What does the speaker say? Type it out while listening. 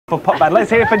pop band. Let's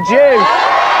hear it for Deuce.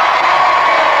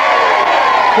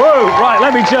 Whoa, right,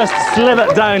 let me just slither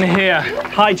down here.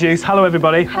 Hi, Deuce. Hello,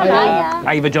 everybody. Hello.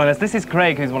 Thank you for joining us. This is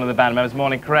Craig, who's one of the band members.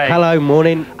 Morning, Craig. Hello,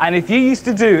 morning. And if you used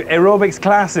to do aerobics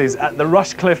classes at the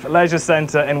Rushcliffe Leisure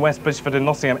Centre in West Bridgford in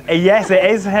Nottingham, yes, it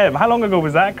is him. How long ago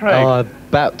was that, Craig?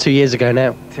 About 2 years ago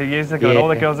now. 2 years ago, and all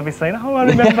the girls will be saying, oh, I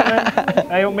remember him.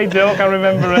 Hey, help me joke, I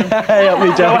remember him. Hey, help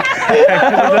me joke.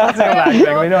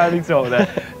 We know how to talk there.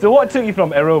 So what took you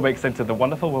from aerobics into the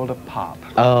wonderful world of pop?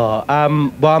 Well,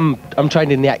 I'm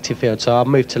trained in the active field, so I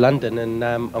moved to London and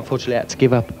unfortunately I had to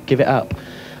give it up.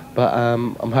 But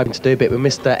I'm hoping to do a bit with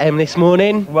Mr. M this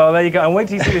morning. Well, there you go. And wait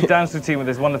till you see this dance routine with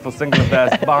this wonderful single of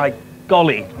theirs. By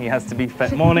golly, he has to be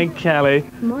fit. Morning, Kelly.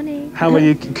 Morning. How are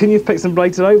you? Can you pick some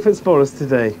brighter outfits for us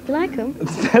today? Do you like them?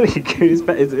 It's very good.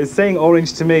 It's saying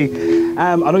orange to me.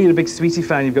 I know you're a big sweetie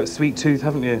fan. You've got sweet tooth,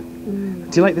 haven't you?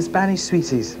 Do you like the Spanish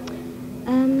sweeties?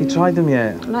 Have you tried them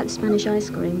yet? I like the Spanish ice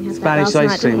cream. Spanish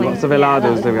ice cream, lots of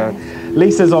helados. There we go.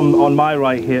 Lisa's on my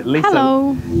right here. Lisa,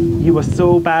 hello. You were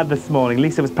so bad this morning.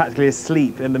 Lisa was practically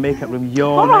asleep in the makeup room,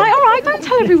 yawning. All right, don't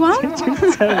tell everyone.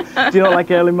 Do you not like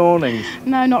early mornings?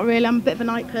 No, not really. I'm a bit of a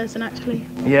night person, actually.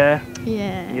 Yeah?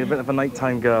 Yeah. You're a bit of a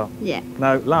nighttime girl. Yeah.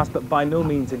 Now, last but by no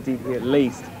means indeed at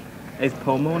least, is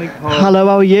Paul. Morning, Paul. Hello,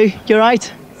 how are you? You all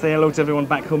right? Say hello to everyone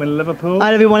back home in Liverpool.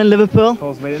 Hi, everyone in Liverpool.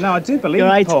 Paul's made it. Now, I do believe,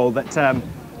 right? Paul, that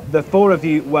the four of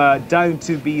you were down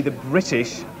to be the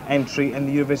British entry in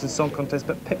the Eurovision Song Contest,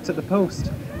 but pipped at the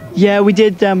post. Yeah, we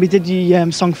did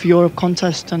the Song for Europe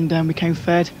contest and we came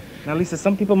third. Now, Lisa,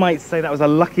 some people might say that was a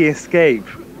lucky escape.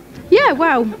 Yeah,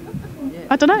 well,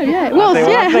 I don't know. Yeah, it was.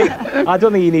 I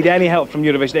don't think you need any help from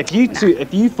Eurovision.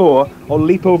 If you four all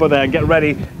leap over there and get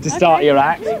ready to start your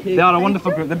act. They are a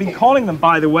wonderful group. They've been calling them,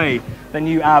 by the way, the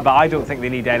new ABBA. I don't think they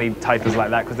need any titles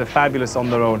like that because they're fabulous on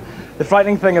their own. The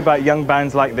frightening thing about young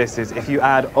bands like this is if you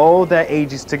add all their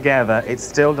ages together, it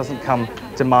still doesn't come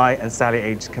to my and Sally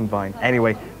age combined.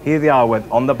 Anyway, here they are with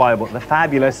On the Bible, the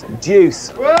fabulous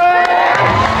Deuce.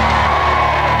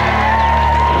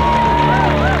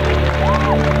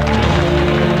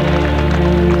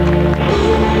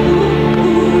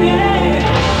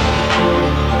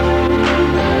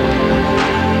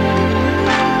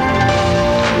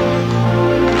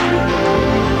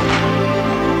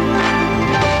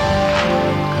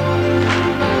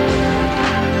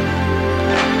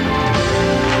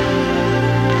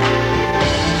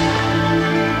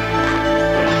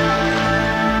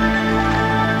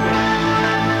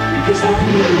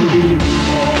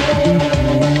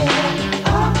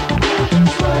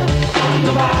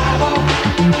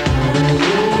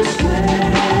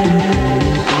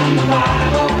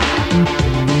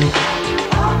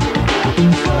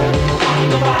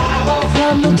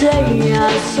 From the day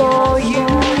I saw you,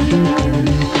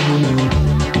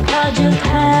 I just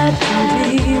had to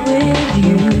be with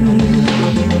you.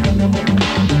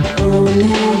 Only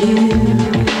you,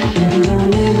 and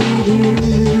only with you.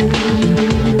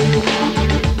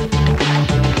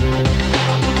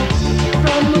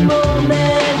 From the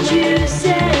moment you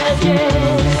said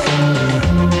yes,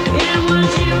 it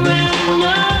was you and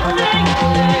nothing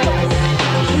less.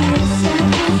 Kiss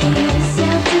after kiss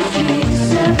after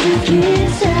kiss after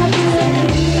kiss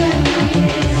after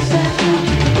kiss after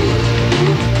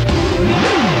kiss.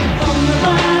 On the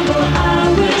Bible I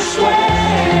will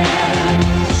swear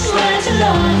to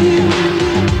love you,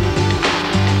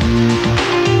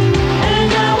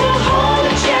 and I will hold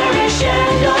and cherish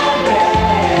and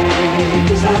obey,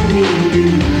 'cause I need you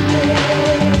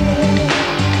there.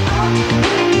 On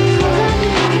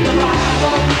the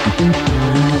Bible I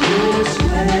will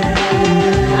swear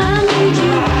I need you.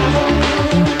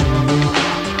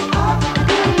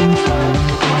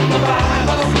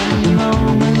 From the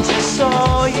moment I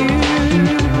saw you,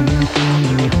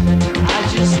 I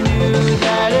just knew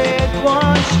that it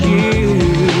was you.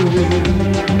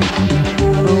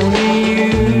 Only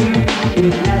you,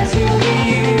 it had to be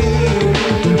you.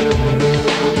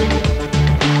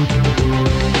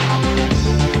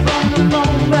 From the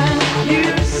moment you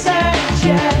said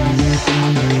yes,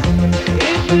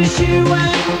 it was you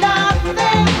and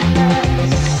nothing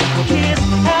less. Kiss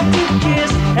after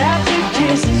kiss after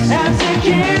kiss after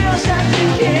kiss after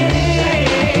kiss.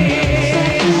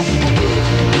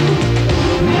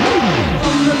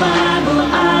 On the Bible I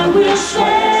will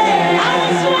swear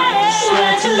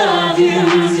to love you,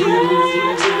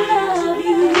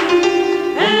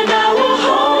 and I will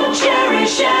hold,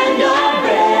 cherish and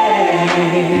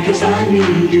obey, 'cause I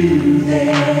need you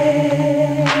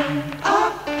there.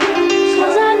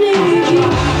 'Cause I need you.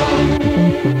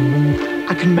 I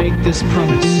can make this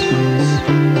promise.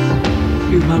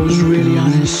 If I was really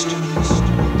honest,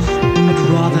 I'd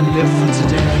rather rather live for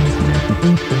today.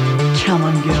 Come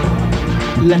on,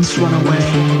 girl, let's run away.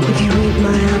 If you read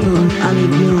my album, I'll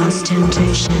ignore this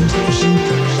temptation.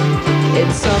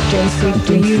 It's soft and sweet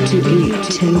for you to eat.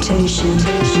 Temptation.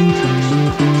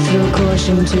 Throw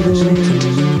caution to the wind.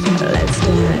 Let's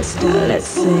dance, let's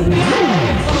sing.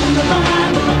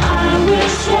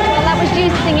 Well, that was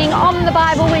Deuce singing On the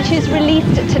Bible, which is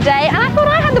released today. And I thought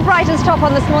I had the brightest top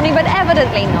on this morning, but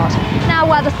evidently not.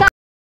 Now, the